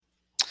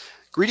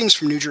Greetings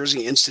from New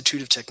Jersey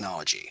Institute of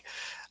Technology.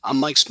 I'm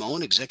Mike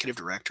Smolin, Executive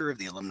Director of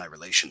the Alumni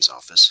Relations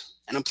Office,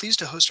 and I'm pleased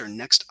to host our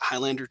next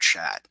Highlander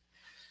Chat.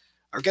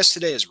 Our guest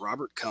today is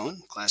Robert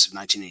Cohen, class of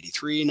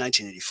 1983,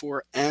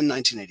 1984, and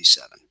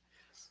 1987.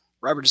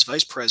 Robert is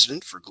Vice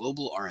President for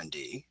Global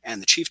R&D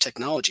and the Chief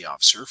Technology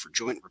Officer for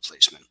Joint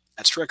Replacement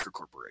at Stryker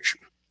Corporation.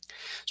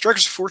 Stryker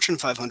is a Fortune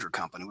 500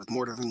 company with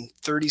more than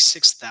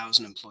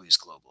 36,000 employees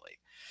globally.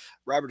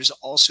 Robert is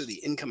also the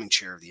incoming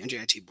chair of the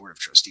NJIT Board of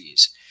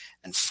Trustees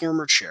and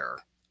former chair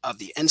of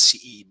the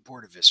NCE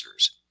Board of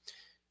Visitors.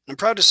 And I'm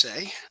proud to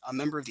say, a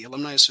member of the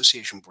Alumni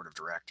Association Board of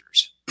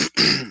Directors.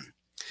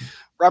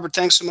 Robert,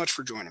 thanks so much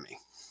for joining me.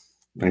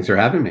 Thanks for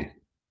having me.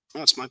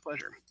 Oh, it's my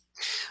pleasure.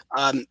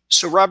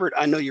 So, Robert,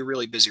 I know you're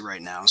really busy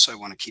right now, so I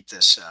want to keep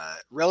this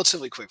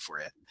relatively quick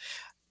for you.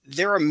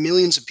 There are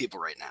millions of people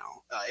right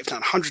now, if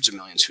not hundreds of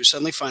millions, who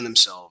suddenly find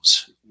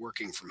themselves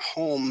working from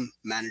home,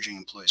 managing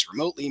employees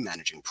remotely,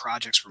 managing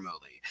projects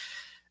remotely.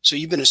 So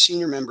you've been a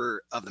senior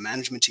member of the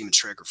management team at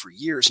Stryker for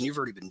years, and you've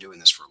already been doing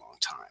this for a long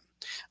time.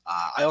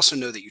 I also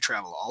know that you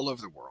travel all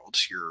over the world.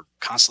 You're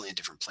constantly in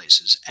different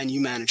places, and you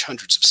manage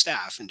hundreds of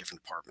staff in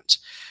different departments.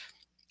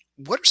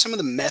 What are some of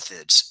the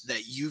methods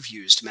that you've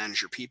used to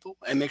manage your people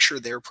and make sure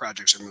their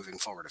projects are moving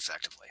forward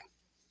effectively?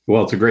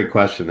 Well, it's a great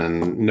question,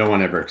 and no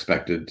one ever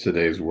expected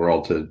today's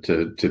world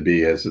to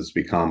be as it's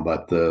become.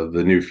 But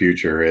the new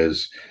future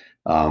is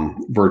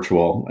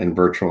virtual and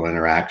virtual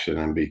interaction,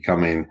 and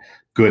becoming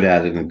good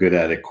at it and good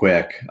at it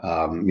quick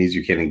means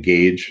you can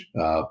engage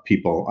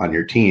people on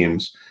your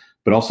teams.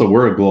 But also,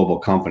 we're a global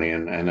company,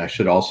 and I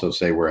should also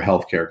say we're a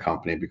healthcare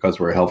company. Because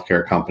we're a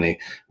healthcare company,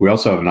 we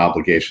also have an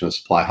obligation to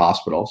supply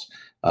hospitals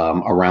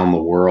around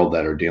the world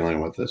that are dealing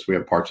with this. We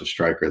have parts of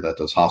Stryker that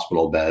does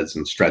hospital beds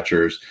and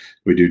stretchers.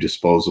 We do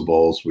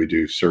disposables. We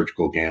do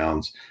surgical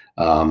gowns.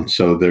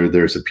 So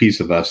there's a piece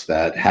of us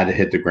that had to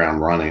hit the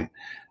ground running.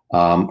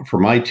 For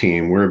my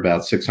team, we're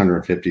about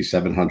 650,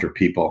 700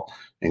 people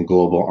in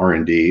global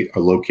R&D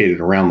are located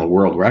around the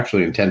world. We're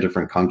actually in 10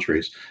 different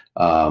countries,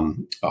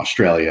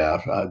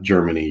 Australia,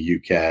 Germany,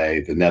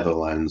 UK, the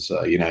Netherlands,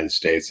 United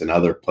States, and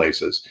other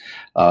places.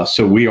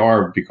 So we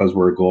are, because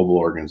we're a global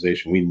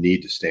organization, we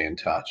need to stay in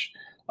touch.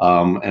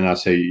 And I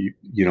say,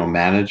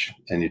 manage,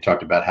 and you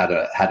talked about how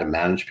to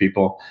manage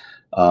people.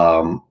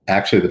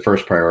 Actually, the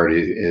first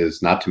priority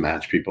is not to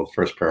manage people. The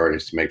first priority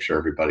is to make sure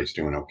everybody's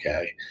doing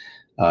okay.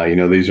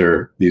 These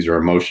are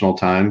emotional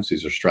times.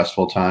 These are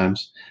stressful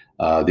times.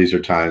 These are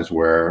times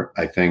where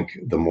I think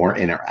the more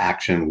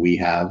interaction we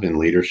have in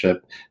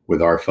leadership with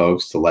our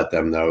folks to let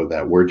them know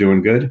that we're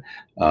doing good,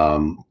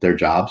 their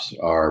jobs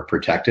are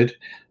protected.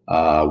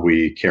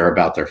 We care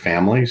about their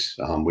families.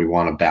 We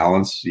want to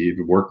balance,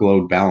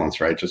 workload balance,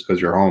 right? Just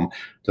because you're home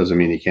doesn't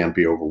mean you can't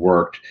be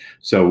overworked.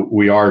 So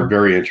we are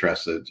very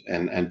interested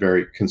and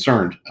very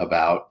concerned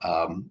about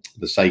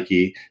the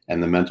psyche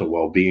and the mental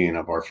well-being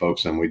of our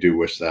folks. And we do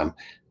wish them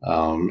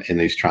in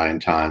these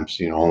trying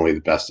times, only the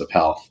best of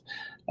health.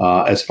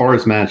 As far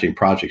as managing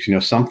projects,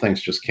 some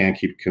things just can't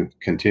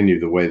continue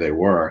the way they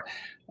were.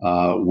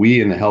 We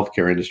in the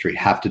healthcare industry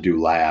have to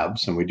do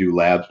labs, and we do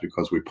labs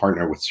because we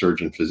partner with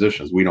surgeon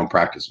physicians. We don't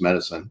practice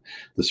medicine.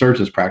 The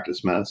surgeons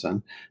practice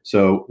medicine.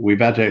 So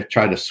we've had to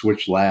try to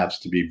switch labs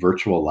to be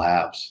virtual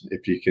labs,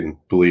 if you can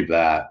believe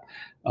that.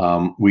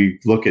 We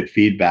look at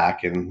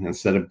feedback, and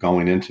instead of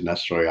going into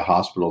necessarily a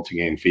hospital to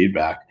gain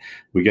feedback,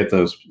 we get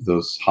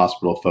those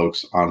hospital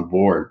folks on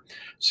board.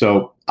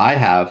 So I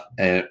have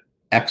an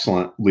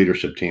excellent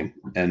leadership team,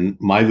 and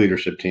my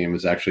leadership team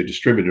is actually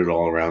distributed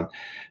all around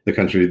the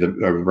country,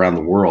 around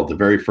the world. The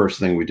very first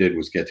thing we did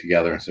was get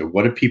together and say,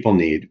 what do people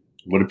need?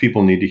 What do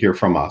people need to hear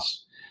from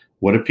us?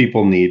 What do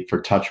people need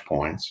for touch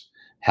points?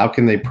 How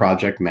can they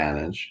project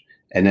manage?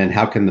 And then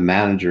how can the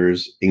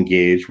managers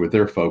engage with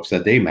their folks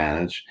that they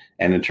manage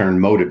and in turn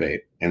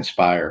motivate,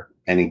 inspire,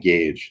 and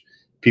engage?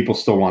 People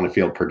still want to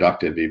feel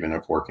productive even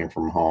if working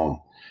from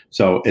home.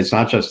 So it's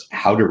not just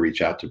how to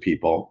reach out to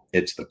people,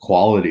 it's the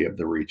quality of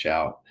the reach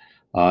out.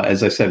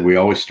 As I said, we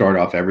always start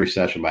off every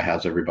session by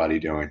how's everybody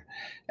doing?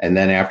 And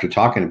then after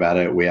talking about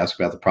it, we ask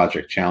about the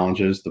project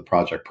challenges, the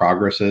project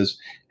progresses,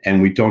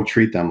 and we don't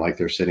treat them like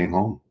they're sitting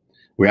home.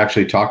 We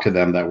actually talk to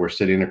them that we're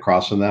sitting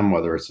across from them,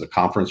 whether it's the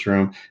conference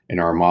room in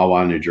our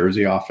Mahwah, New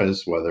Jersey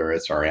office, whether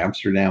it's our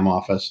Amsterdam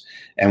office,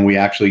 and we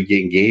actually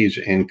get engaged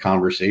in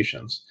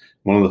conversations.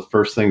 One of the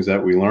first things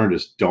that we learned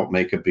is don't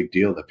make a big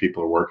deal that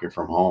people are working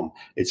from home.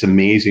 It's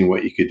amazing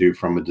what you could do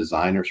from a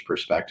designer's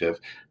perspective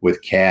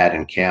with CAD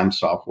and CAM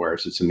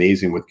softwares. It's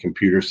amazing with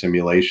computer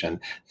simulation,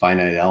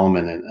 finite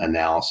element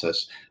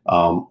analysis.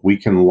 We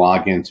can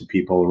log into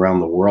people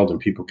around the world and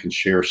people can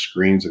share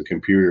screens and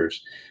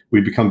computers.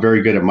 We've become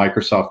very good at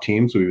Microsoft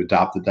Teams. We've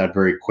adopted that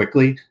very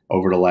quickly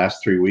over the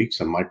last 3 weeks,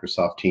 and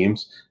Microsoft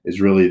Teams is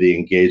really the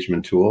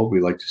engagement tool.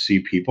 We like to see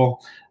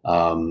people,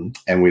 and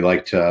we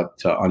like to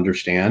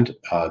understand,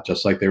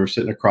 just like they were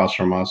sitting across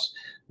from us,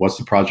 what's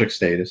the project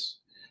status,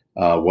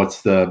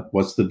 what's the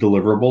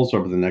deliverables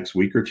over the next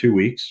week or 2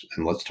 weeks,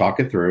 and let's talk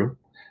it through.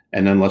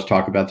 And then let's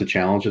talk about the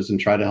challenges and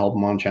try to help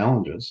them on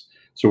challenges.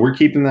 So we're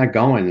keeping that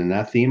going and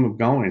that theme of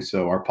going.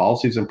 So our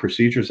policies and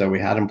procedures that we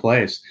had in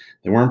place,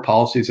 they weren't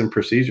policies and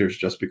procedures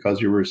just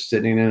because you were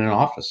sitting in an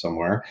office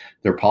somewhere.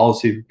 They're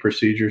policy and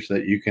procedures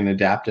that you can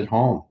adapt at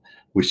home.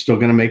 We're still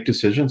going to make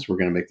decisions. We're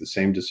going to make the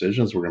same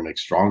decisions. We're going to make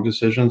strong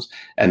decisions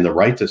and the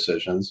right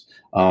decisions,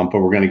 but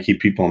we're going to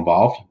keep people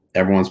involved.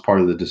 Everyone's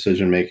part of the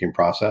decision-making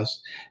process.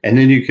 And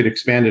then you could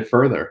expand it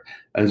further.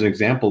 As an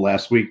example,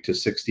 last week to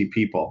 60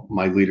 people,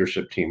 my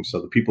leadership team.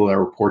 So the people that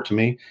report to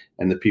me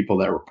and the people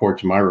that report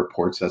to my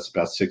reports, that's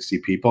about 60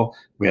 people.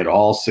 We had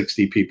all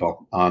 60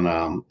 people on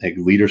a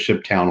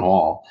leadership town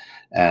hall.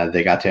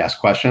 They got to ask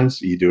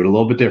questions. You do it a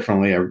little bit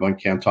differently. Everyone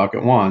can't talk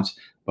at once.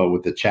 But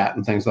with the chat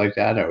and things like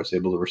that, I was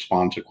able to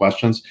respond to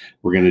questions.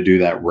 We're going to do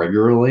that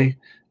regularly.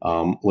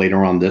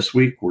 Later on this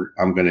week,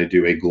 I'm going to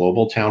do a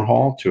global town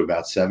hall to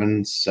about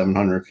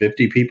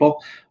 750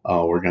 people.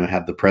 We're going to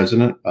have the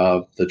president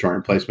of the Joint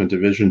Replacement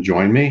Division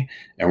join me,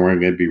 and we're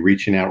going to be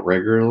reaching out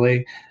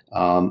regularly.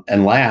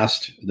 And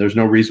last, there's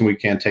no reason we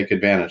can't take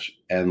advantage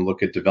and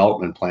look at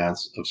development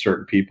plans of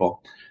certain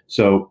people.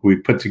 So we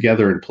put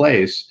together in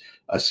place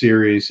a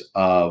series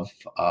of,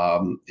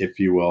 if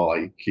you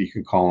will, you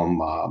can call them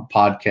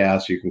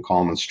podcasts, you can call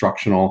them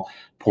instructional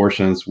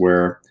portions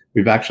where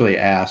we've actually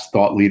asked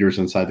thought leaders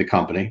inside the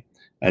company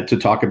to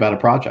talk about a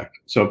project.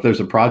 So if there's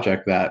a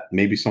project that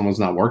maybe someone's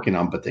not working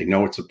on, but they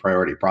know it's a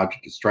priority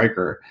project at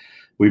Stryker,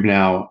 we've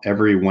now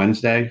every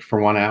Wednesday for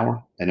 1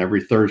 hour and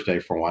every Thursday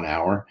for 1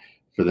 hour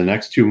for the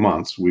next 2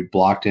 months, we've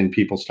blocked in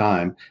people's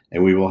time,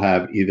 and we will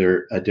have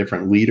either a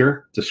different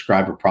leader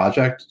describe a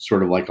project,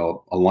 sort of like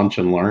a lunch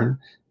and learn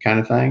kind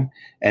of thing.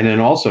 And then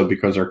also,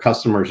 because our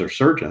customers are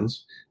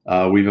surgeons,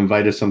 we've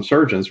invited some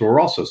surgeons who are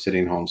also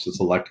sitting home since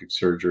elective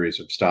surgeries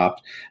have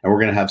stopped. And we're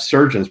going to have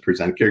surgeons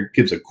present. It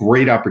gives a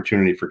great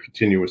opportunity for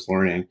continuous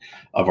learning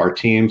of our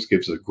teams,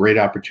 gives a great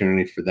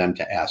opportunity for them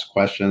to ask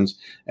questions.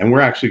 And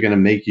we're actually going to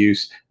make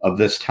use of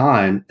this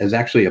time as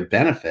actually a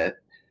benefit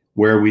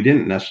where we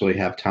didn't necessarily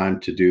have time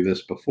to do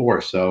this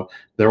before. So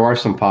there are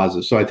some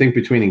positives. So I think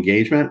between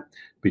engagement,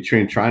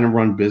 between trying to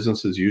run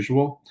business as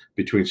usual,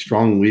 between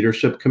strong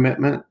leadership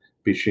commitment,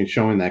 between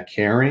showing that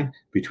caring,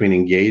 between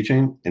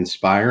engaging,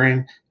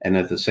 inspiring, and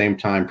at the same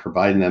time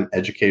providing them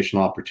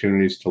educational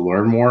opportunities to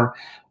learn more,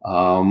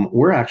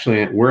 we're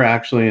actually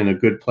in a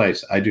good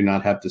place. I do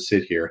not have to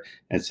sit here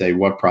and say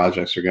what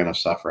projects are going to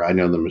suffer. I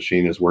know the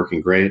machine is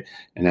working great,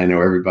 and I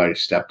know everybody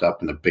stepped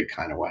up in a big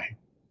kind of way.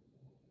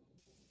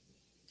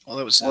 Well,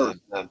 that was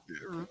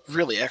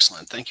really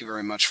excellent. Thank you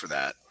very much for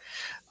that.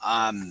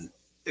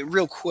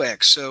 Real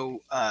quick, so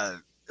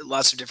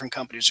lots of different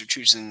companies are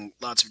choosing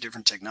lots of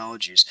different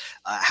technologies.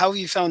 How have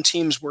you found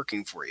Teams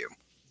working for you?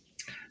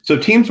 So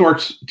Teams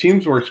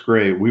works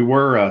great. We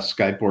were a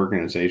Skype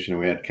organization.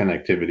 We had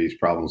connectivity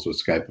problems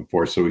with Skype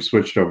before, so we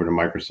switched over to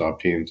Microsoft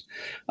Teams.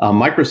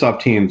 Microsoft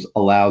Teams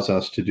allows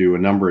us to do a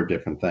number of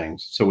different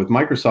things. So with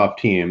Microsoft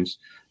Teams,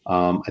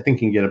 I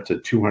think you can get up to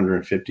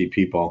 250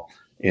 people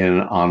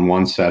on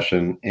one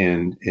session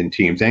in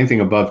Teams.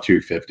 Anything above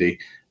 250,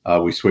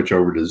 we switch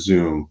over to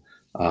Zoom.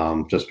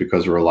 Just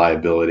because of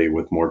reliability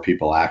with more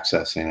people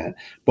accessing it.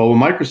 But with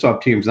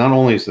Microsoft Teams, not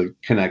only is the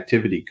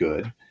connectivity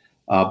good,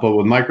 but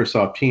with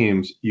Microsoft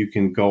Teams, you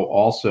can go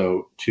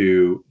also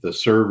to the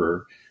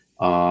server,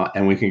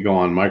 and we can go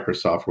on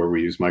Microsoft, where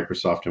we use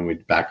Microsoft and we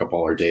back up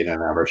all our data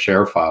and have our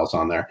share files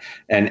on there.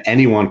 And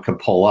anyone could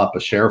pull up a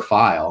share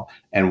file,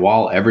 and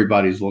while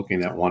everybody's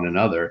looking at one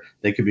another,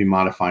 they could be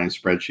modifying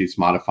spreadsheets,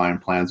 modifying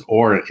plans,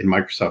 or in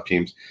Microsoft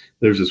Teams,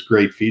 there's this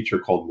great feature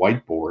called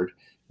Whiteboard,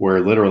 where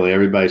literally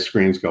everybody's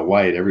screens go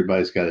white.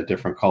 Everybody's got a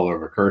different color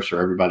of a cursor.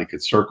 Everybody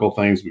could circle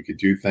things. We could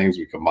do things.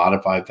 We could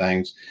modify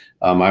things.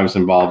 I was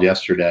involved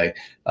yesterday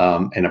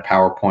in a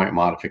PowerPoint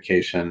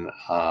modification,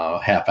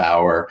 half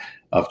hour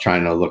of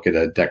trying to look at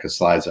a deck of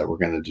slides that we're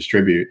going to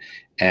distribute.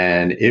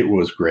 And it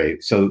was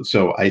great.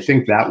 So I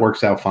think that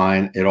works out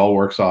fine. It all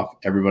works off,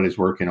 everybody's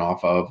working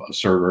off of a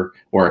server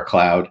or a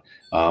cloud,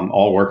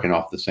 all working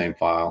off the same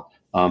file.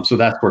 So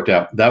that's worked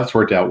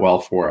out well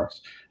for us.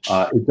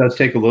 It does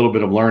take a little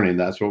bit of learning.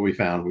 That's what we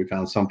found. We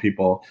found some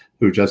people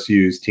who just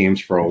use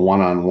Teams for a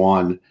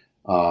one-on-one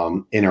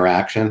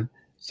interaction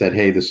said,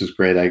 hey, this is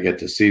great. I get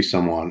to see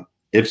someone.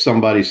 If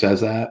somebody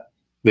says that,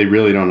 they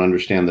really don't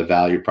understand the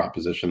value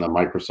proposition that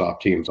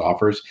Microsoft Teams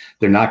offers.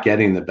 They're not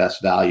getting the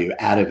best value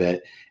out of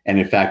it. And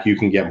in fact, you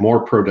can get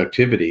more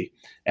productivity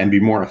and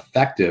be more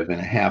effective in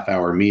a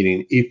half-hour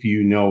meeting if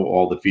you know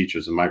all the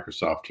features of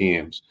Microsoft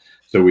Teams.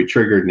 So we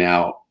triggered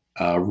now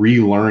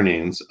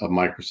relearnings of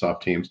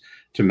Microsoft Teams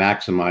to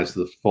maximize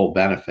the full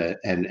benefit,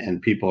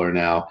 and people are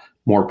now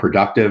more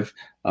productive.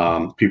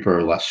 People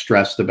are less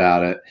stressed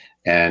about it,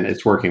 and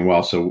it's working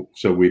well. So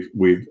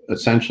we've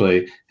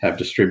essentially have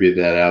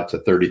distributed that out to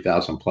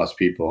 30,000 plus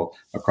people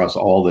across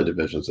all the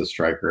divisions of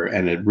Stryker,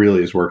 and it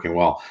really is working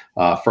well.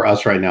 For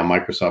us right now,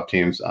 Microsoft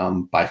Teams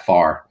by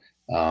far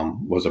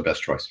was our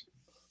best choice.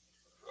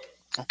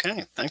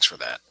 Okay, thanks for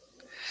that.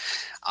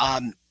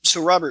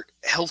 So Robert,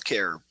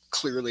 healthcare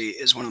clearly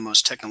is one of the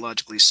most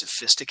technologically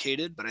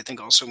sophisticated, but I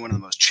think also one of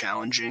the most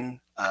challenging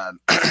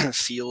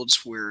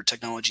fields where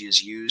technology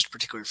is used,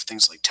 particularly for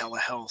things like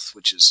telehealth,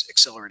 which is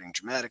accelerating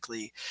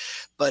dramatically.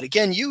 But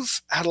again,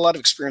 you've had a lot of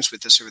experience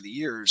with this over the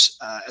years.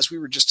 As we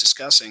were just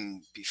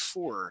discussing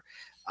before,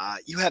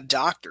 you have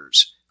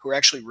doctors who are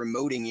actually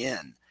remoting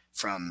in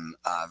from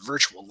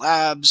virtual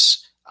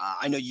labs.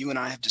 I know you and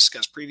I have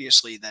discussed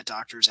previously that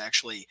doctors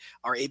actually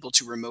are able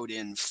to remote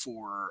in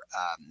for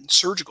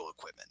surgical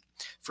equipment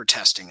for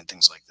testing and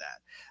things like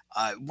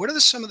that. What are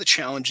some of the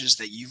challenges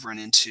that you've run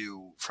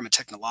into from a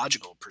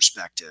technological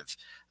perspective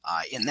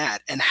in that?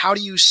 And how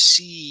do you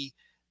see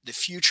the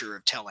future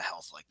of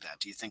telehealth like that?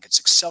 Do you think it's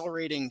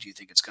accelerating? Do you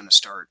think it's going to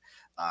start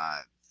uh,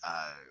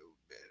 uh,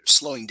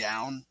 slowing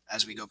down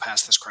as we go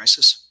past this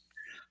crisis?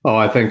 Oh,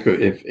 I think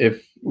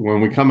if when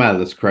we come out of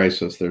this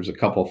crisis, there's a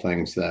couple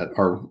things that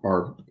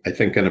are I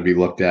think going to be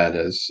looked at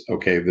as,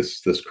 okay,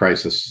 this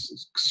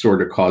crisis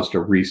sort of caused a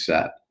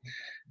reset.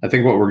 I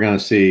think what we're going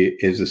to see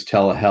is this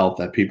telehealth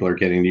that people are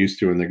getting used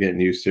to, and they're getting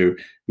used to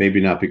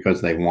maybe not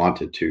because they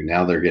wanted to.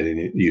 Now they're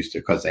getting used to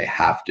because they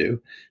have to. Do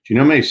you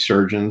know how many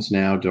surgeons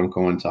now don't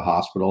go into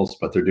hospitals,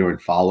 but they're doing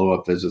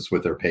follow-up visits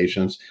with their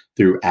patients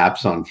through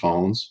apps on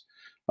phones?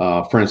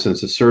 For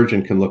instance, a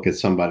surgeon can look at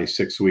somebody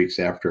 6 weeks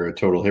after a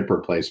total hip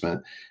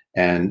replacement,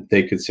 and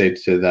they could say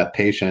to that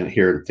patient,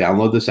 here,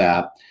 download this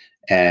app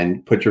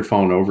and put your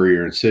phone over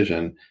your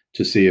incision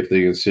to see if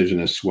the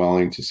incision is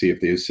swelling, to see if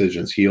the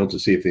incision's healed, to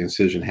see if the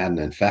incision had an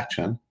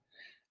infection.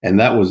 And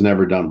that was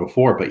never done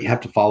before, but you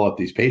have to follow up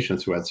these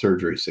patients who had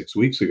surgery 6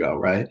 weeks ago,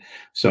 right?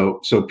 So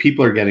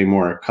people are getting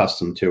more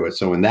accustomed to it.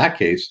 So in that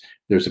case,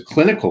 there's a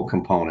clinical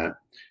component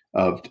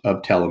of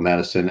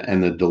telemedicine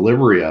and the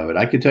delivery of it.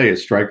 I can tell you at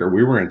Stryker,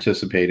 we were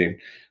anticipating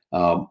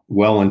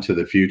well into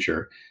the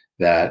future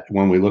that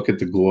when we look at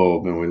the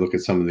globe and we look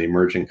at some of the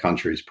emerging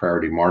countries,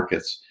 priority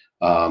markets,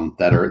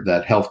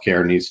 that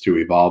healthcare needs to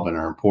evolve and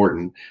are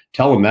important.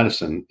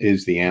 Telemedicine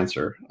is the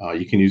answer.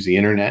 You can use the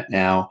internet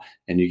now,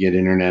 and you get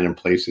internet in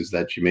places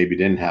that you maybe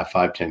didn't have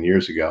 5, 10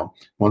 years ago.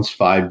 Once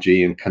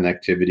 5G and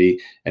connectivity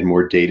and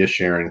more data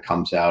sharing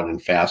comes out in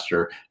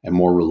faster and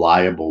more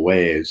reliable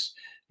ways,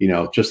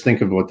 just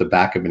think of what the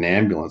back of an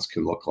ambulance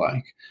can look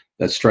like.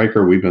 At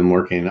Stryker, we've been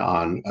working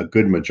on a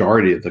good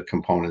majority of the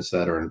components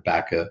that are in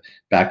back of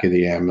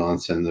the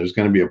ambulance, and there's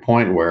going to be a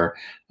point where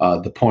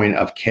the point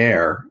of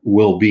care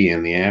will be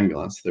in the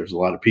ambulance. There's a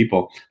lot of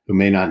people who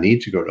may not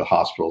need to go to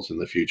hospitals in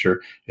the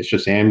future. It's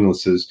just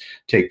ambulances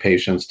take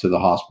patients to the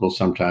hospital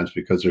sometimes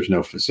because there's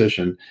no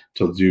physician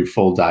to do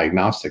full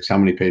diagnostics. How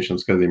many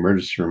patients go to the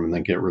emergency room and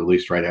then get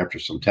released right after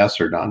some tests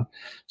are done?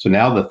 So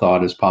now the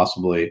thought is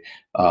possibly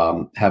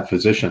have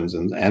physicians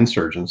and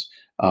surgeons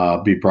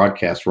be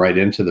broadcast right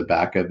into the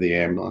back of the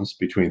ambulance,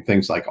 between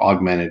things like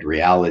augmented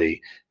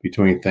reality,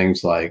 between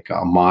things like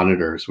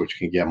monitors, which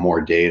can get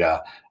more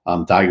data,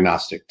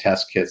 diagnostic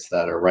test kits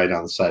that are right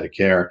on the site of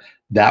care.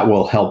 That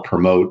will help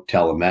promote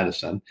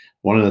telemedicine.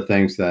 One of the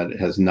things that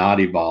has not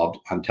evolved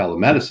on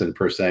telemedicine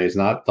per se is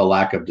not the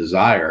lack of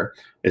desire,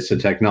 it's the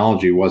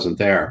technology wasn't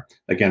there.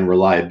 Again,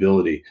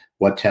 reliability.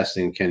 What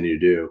testing can you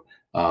do?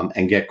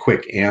 And get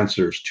quick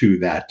answers to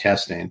that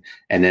testing.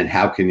 And then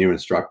how can you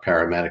instruct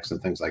paramedics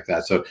and things like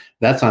that? So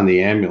that's on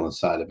the ambulance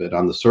side of it.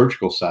 On the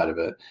surgical side of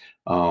it,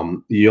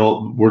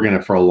 we're going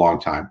to, for a long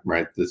time,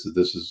 right? This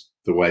is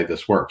the way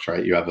this works,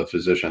 right? You have a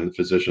physician. The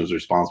physician is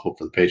responsible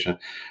for the patient.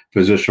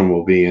 Physician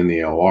will be in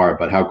the OR,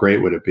 but how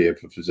great would it be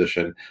if a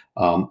physician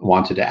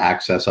wanted to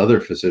access other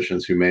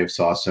physicians who may have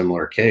saw a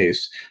similar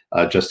case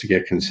just to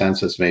get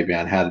consensus maybe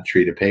on how to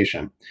treat a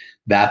patient?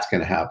 That's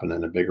going to happen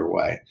in a bigger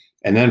way.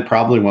 And then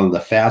probably one of the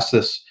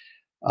fastest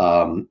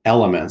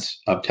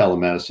elements of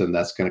telemedicine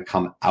that's going to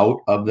come out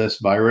of this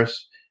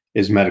virus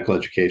is medical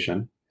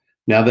education.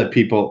 Now that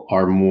people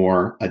are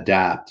more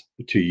adept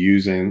to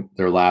using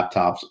their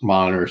laptops,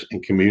 monitors,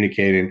 and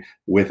communicating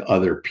with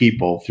other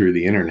people through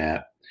the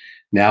internet,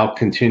 now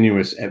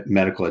continuous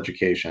medical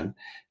education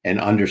and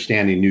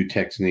understanding new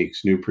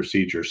techniques, new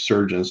procedures,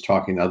 surgeons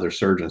talking to other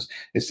surgeons,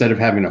 instead of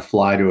having to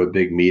fly to a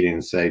big meeting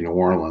in, say, New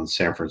Orleans,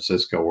 San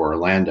Francisco, or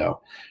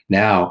Orlando.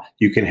 Now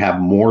you can have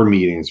more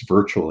meetings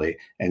virtually,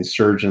 and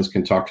surgeons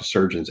can talk to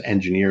surgeons,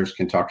 engineers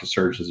can talk to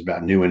surgeons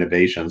about new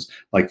innovations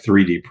like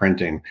 3D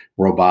printing,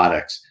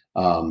 robotics,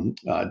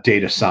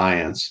 data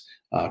science,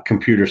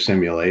 computer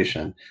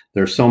simulation.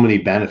 There are so many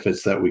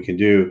benefits that we can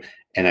do.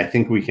 And I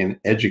think we can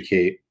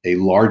educate a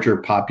larger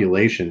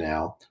population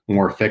now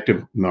more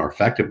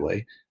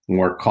effectively,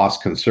 more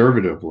cost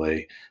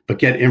conservatively, but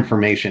get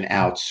information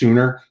out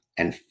sooner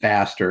and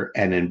faster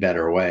and in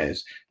better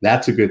ways.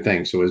 That's a good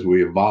thing. So as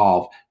we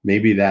evolve,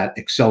 maybe that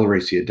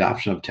accelerates the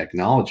adoption of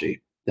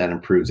technology that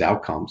improves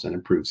outcomes and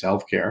improves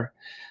healthcare.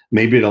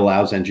 Maybe it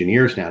allows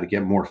engineers now to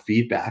get more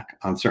feedback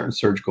on certain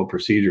surgical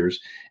procedures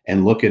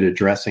and look at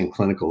addressing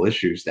clinical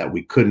issues that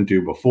we couldn't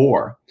do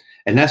before.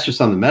 And that's just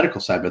on the medical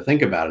side, but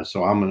think about it.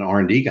 So I'm an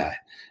R&D guy.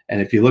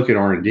 And if you look at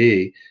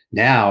R&D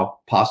now,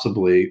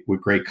 possibly with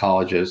great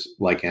colleges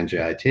like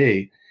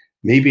NJIT,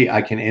 maybe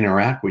I can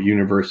interact with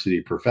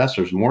university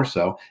professors more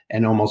so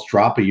and almost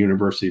drop a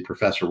university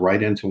professor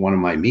right into one of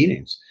my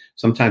meetings.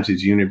 Sometimes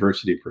these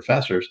university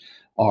professors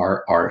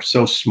are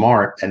so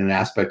smart at an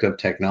aspect of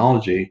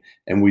technology,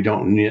 and we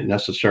don't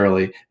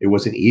necessarily, it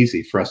wasn't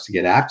easy for us to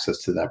get access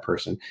to that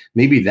person.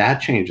 Maybe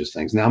that changes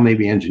things. Now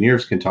maybe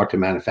engineers can talk to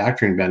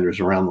manufacturing vendors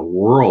around the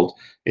world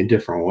in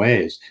different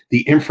ways.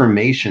 The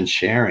information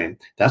sharing,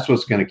 that's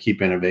what's going to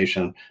keep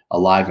innovation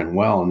alive and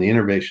well. And the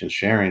innovation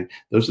sharing,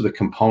 those are the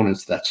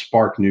components that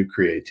spark new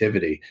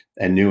creativity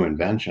and new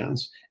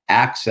inventions.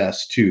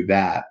 Access to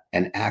that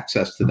and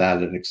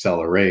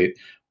accelerate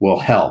will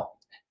help.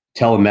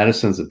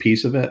 Telemedicine's a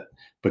piece of it,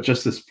 but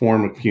just this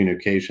form of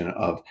communication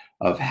of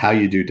how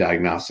you do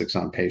diagnostics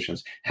on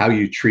patients, how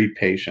you treat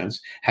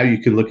patients, how you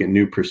can look at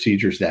new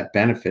procedures that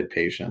benefit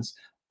patients.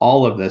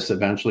 All of this,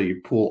 eventually you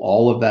pull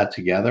all of that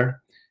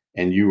together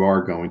and you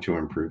are going to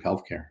improve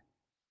healthcare.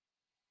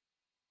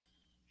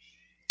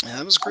 Yeah,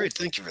 that was great.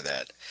 Thank you for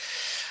that.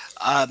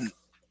 Um,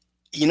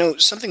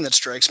 something that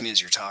strikes me as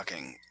you're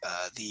talking,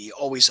 the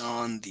always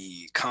on,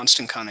 the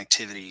constant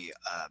connectivity,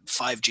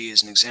 5G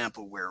is an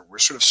example where we're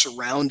sort of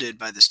surrounded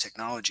by this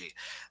technology.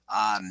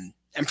 And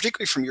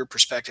particularly from your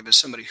perspective as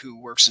somebody who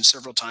works in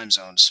several time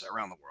zones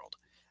around the world,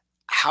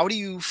 how do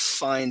you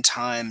find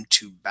time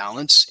to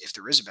balance, if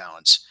there is a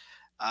balance,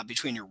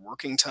 between your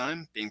working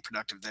time, being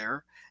productive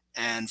there,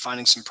 and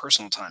finding some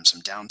personal time,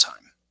 some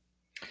downtime?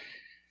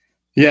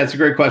 Yeah, it's a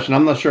great question.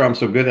 I'm not sure I'm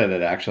so good at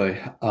it, actually.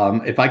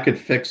 If I could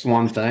fix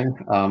one thing,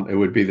 it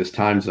would be this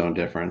time zone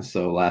difference.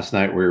 So last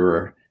night we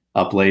were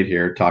up late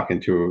here talking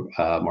to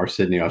our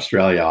Sydney,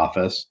 Australia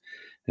office,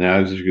 and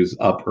I was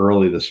up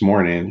early this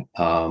morning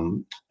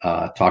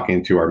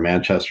talking to our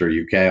Manchester,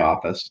 UK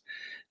office.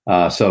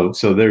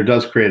 So there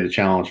does create a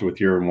challenge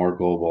with your more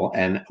global,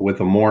 and with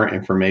the more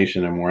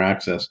information and more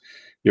access,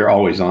 you're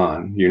always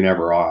on. You're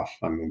never off.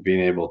 I mean,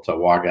 being able to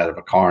walk out of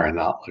a car and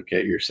not look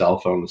at your cell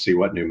phone to see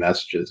what new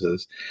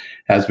messages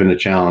has been a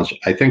challenge.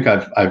 I think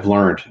I've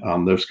learned.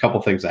 There's a couple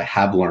things I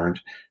have learned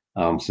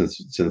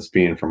since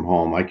being from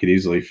home. I could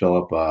easily fill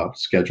up a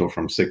schedule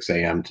from 6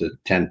 a.m. to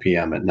 10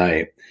 p.m. at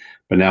night,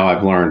 but now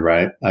I've learned.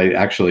 Right, I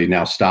actually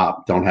now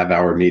stop. Don't have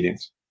hour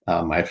meetings.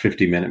 I have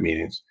 50-minute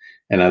meetings,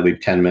 and I leave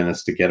 10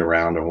 minutes to get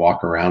around and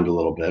walk around a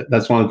little bit.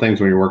 That's one of the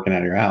things when you're working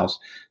at your house.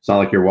 It's not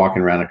like you're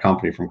walking around a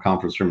company from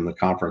conference room to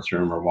conference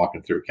room or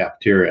walking through a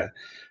cafeteria.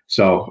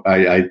 So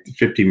I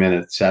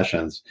 50-minute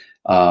sessions,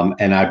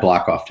 and I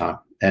block off time.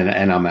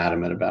 And I'm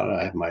adamant about it.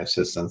 I have my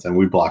assistants and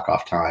we block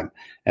off time.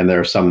 And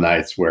there are some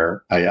nights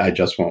where I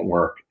just won't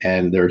work.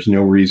 And there's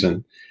no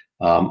reason,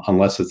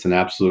 unless it's an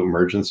absolute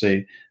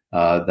emergency,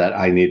 that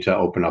I need to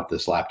open up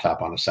this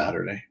laptop on a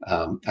Saturday.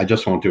 I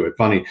just won't do it.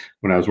 Funny,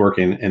 when I was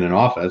working in an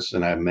office,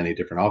 and I have many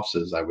different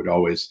offices, I would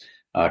always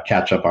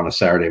catch up on a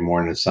Saturday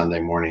morning and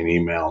Sunday morning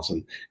emails.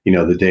 And,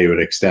 the day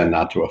would extend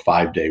not to a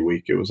 5-day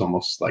week. It was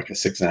almost like a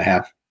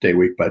 6.5-day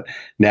week. But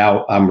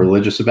now I'm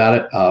religious about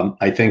it.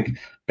 I think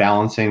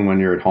balancing when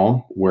you're at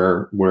home,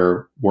 where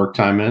work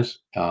time is,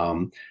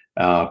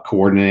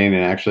 coordinating,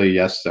 and actually,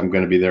 yes, I'm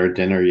going to be there at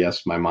dinner.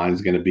 Yes, my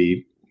mind's going to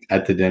be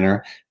at the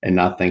dinner and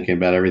not thinking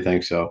about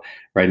everything. So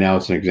right now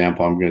it's an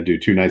example. I'm going to do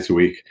 2 nights a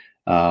week.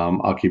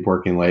 I'll keep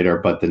working later,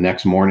 but the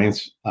next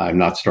mornings, I'm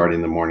not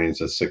starting the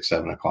mornings at 6,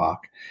 7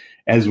 o'clock.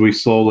 As we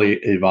slowly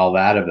evolve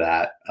out of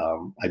that,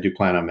 I do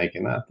plan on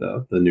making that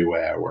the new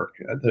way I work.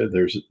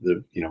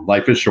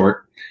 Life is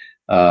short.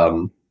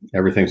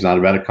 Everything's not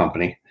about a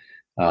company.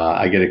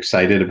 I get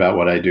excited about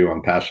what I do.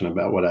 I'm passionate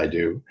about what I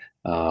do.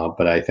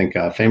 But I think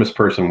a famous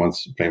person,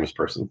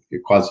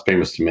 quasi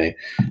famous to me,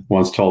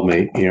 once told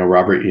me,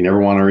 Robert, you never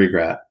want to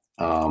regret.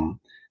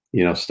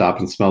 Stop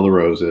and smell the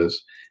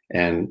roses.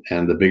 And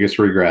the biggest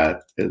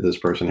regret that this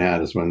person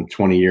had is when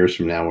 20 years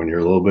from now, when you're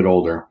a little bit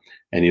older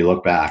and you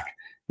look back,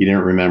 you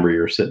didn't remember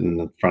you were sitting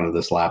in front of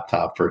this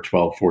laptop for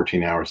 12,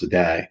 14 hours a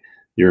day.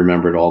 You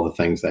remembered all the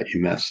things that you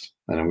missed.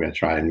 And I'm going to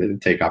try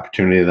and take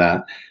opportunity of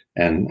that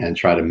and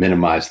try to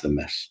minimize the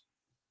miss.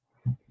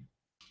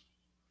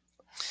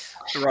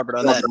 So Robert,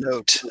 on that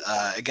note,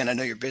 again, I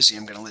know you're busy.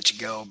 I'm going to let you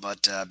go.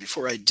 But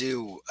before I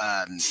do,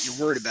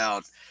 your word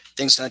about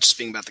things not just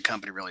being about the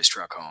company really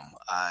struck home.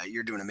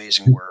 You're doing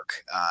amazing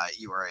work.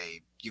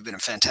 You've been a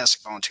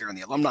fantastic volunteer on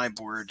the alumni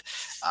board.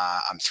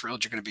 I'm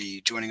thrilled you're going to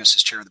be joining us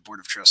as chair of the board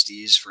of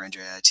trustees for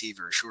NJIT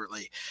very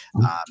shortly.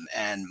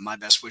 And my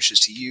best wishes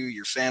to you,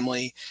 your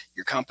family,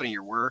 your company,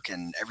 your work,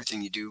 and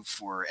everything you do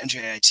for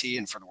NJIT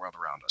and for the world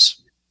around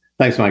us.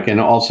 Thanks, Mike. And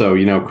also,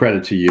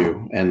 credit to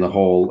you and the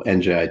whole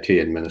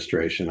NJIT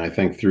administration. I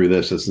think through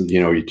this,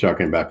 you're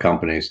talking about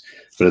companies,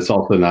 but it's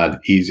also not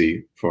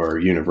easy for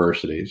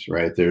universities,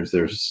 right?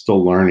 There's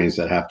still learnings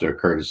that have to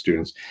occur to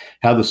students.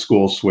 How the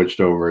school switched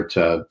over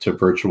to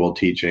virtual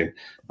teaching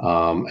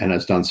and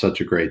has done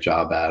such a great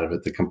job out of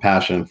it. The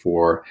compassion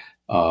for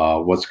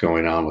what's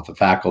going on with the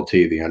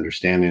faculty, the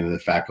understanding of the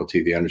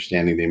faculty, the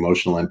understanding the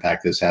emotional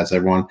impact this has.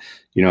 Everyone,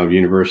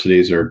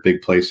 universities are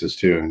big places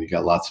too, and you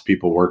got lots of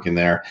people working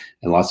there,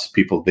 and lots of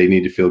people, they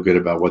need to feel good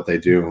about what they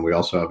do. And we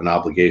also have an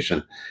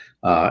obligation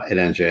at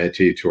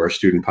NJIT to our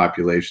student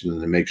population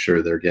and to make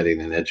sure they're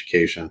getting an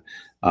education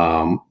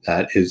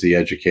that is the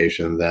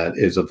education that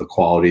is of the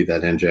quality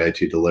that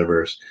NJIT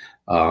delivers,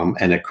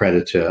 and a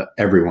credit to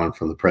everyone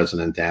from the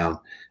president down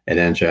at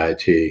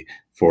NJIT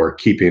for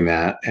keeping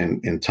that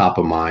in top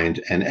of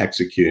mind and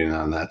executing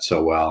on that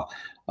so well.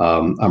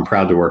 I'm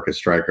proud to work at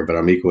Stryker, but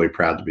I'm equally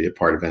proud to be a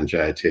part of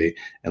NJIT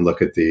and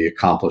look at the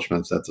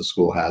accomplishments that the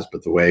school has.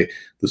 But the way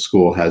the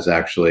school has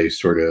actually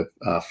sort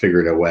of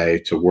figured a way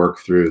to work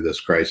through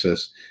this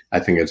crisis, I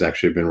think it's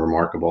actually been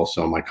remarkable.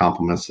 So my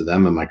compliments to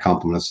them and my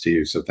compliments to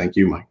you. So thank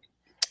you, Mike.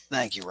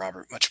 Thank you,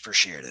 Robert. Much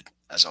appreciated,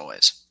 as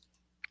always.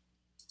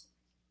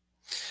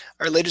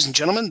 All right, ladies and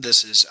gentlemen,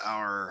 this is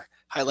our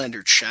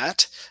Highlander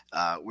chat.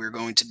 We're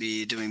going to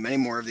be doing many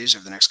more of these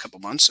over the next couple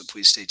months, so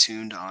please stay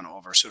tuned on all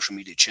of our social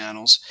media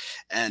channels.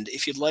 And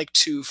if you'd like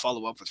to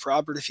follow up with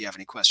Robert, if you have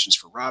any questions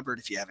for Robert,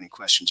 if you have any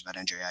questions about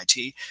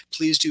NJIT,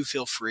 please do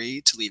feel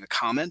free to leave a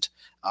comment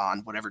on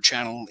whatever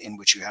channel in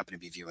which you happen to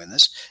be viewing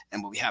this,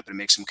 and we'll be happy to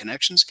make some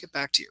connections and get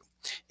back to you.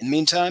 In the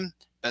meantime,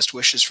 best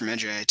wishes from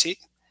NJIT,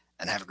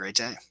 and have a great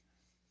day.